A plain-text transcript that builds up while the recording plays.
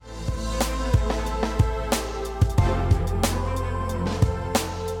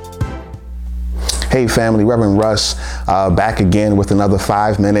Hey family, Reverend Russ, back again with another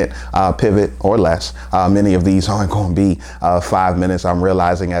 5-minute pivot or less. Many of these aren't going to be 5 minutes, I'm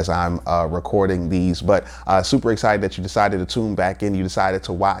realizing as I'm recording these, but super excited that you decided to tune back in. You decided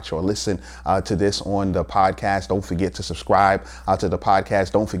to watch or listen to this on the podcast. Don't forget to subscribe to the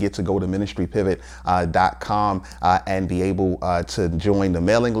podcast. Don't forget to go to ministrypivot.com and be able to join the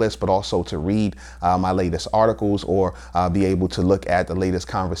mailing list, but also to read my latest articles or be able to look at the latest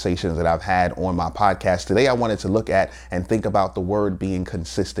conversations that I've had on my podcast. Today, I wanted to look at and think about the word being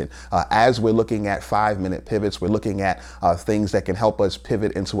consistent. As we're looking at 5-minute pivots, we're looking at things that can help us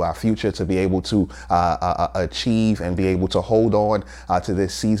pivot into our future to be able to achieve and be able to hold on to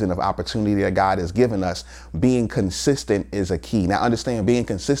this season of opportunity that God has given us. Being consistent is a key. Now, understand, being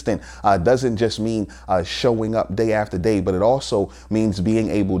consistent doesn't just mean showing up day after day, but it also means being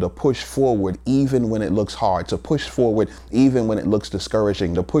able to push forward even when it looks hard, to push forward even when it looks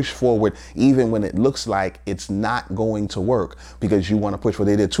discouraging, to push forward even when it looks like it's not going to work, because you want to push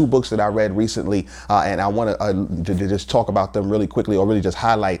forward. There are 2 books that I read recently, and I want to just talk about them really quickly, or really just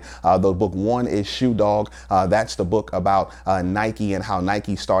highlight the book. One is Shoe Dog. That's the book about Nike and how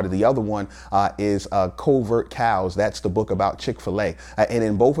Nike started. The other one is Covert Cows. That's the book about Chick-fil-A. And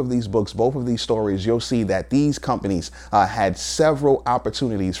in both of these books, both of these stories, you'll see that these companies had several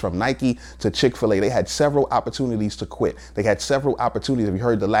opportunities, from Nike to Chick-fil-A. They had several opportunities to quit. They had several opportunities. If you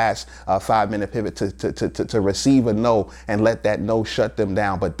heard the last 5-minute pivot, to receive a no and let that no shut them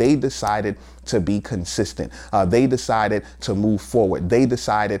down. But they decided to be consistent. They decided to move forward. They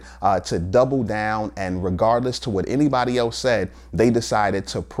decided to double down, and regardless to what anybody else said, they decided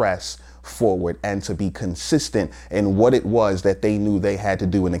to press forward and to be consistent in what it was that they knew they had to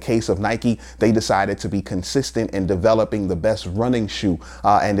do. In the case of Nike, they decided to be consistent in developing the best running shoe.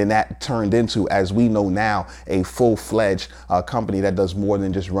 And then that turned into, as we know now, a full-fledged company that does more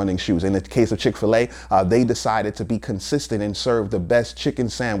than just running shoes. In the case of Chick-fil-A, they decided to be consistent and serve the best chicken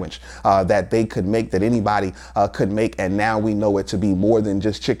sandwich that they could make, that anybody could make. And now we know it to be more than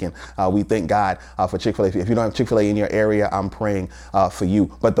just chicken. We thank God for Chick-fil-A. If you don't have Chick-fil-A in your area, I'm praying for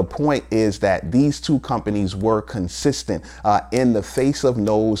you. But the point is that these 2 companies were consistent in the face of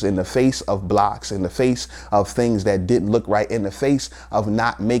no's, in the face of blocks, in the face of things that didn't look right, in the face of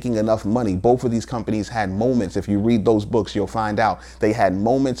not making enough money. Both of these companies had moments. If you read those books, you'll find out they had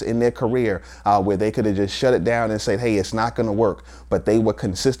moments in their career where they could have just shut it down and said, hey, it's not going to work. But they were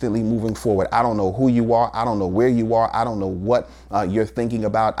consistently moving forward. I don't know who you are. I don't know where you are. I don't know what you're thinking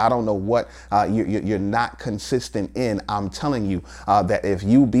about. I don't know what you're not consistent in. I'm telling you that if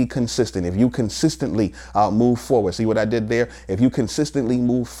you be consistent, if you consistently move forward, see what I did there? If you consistently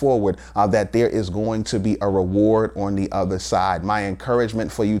move forward, that there is going to be a reward on the other side. My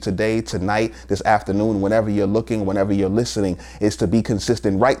encouragement for you today, tonight, this afternoon, whenever you're looking, whenever you're listening, is to be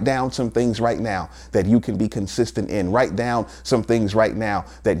consistent. Write down some things right now that you can be consistent in. Write down some things right now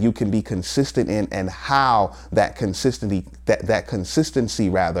that you can be consistent in, and how that consistency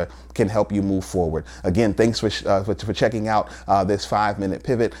rather can help you move forward. Again, thanks for checking out this 5-minute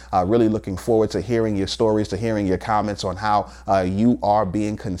pivot. Really looking forward to hearing your stories, to hearing your comments on how you are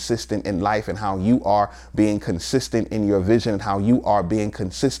being consistent in life, and how you are being consistent in your vision, and how you are being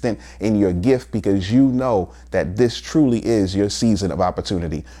consistent in your gift, because you know that this truly is your season of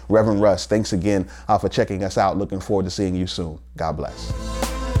opportunity. Reverend Russ, thanks again for checking us out. Looking forward to seeing you soon. God bless.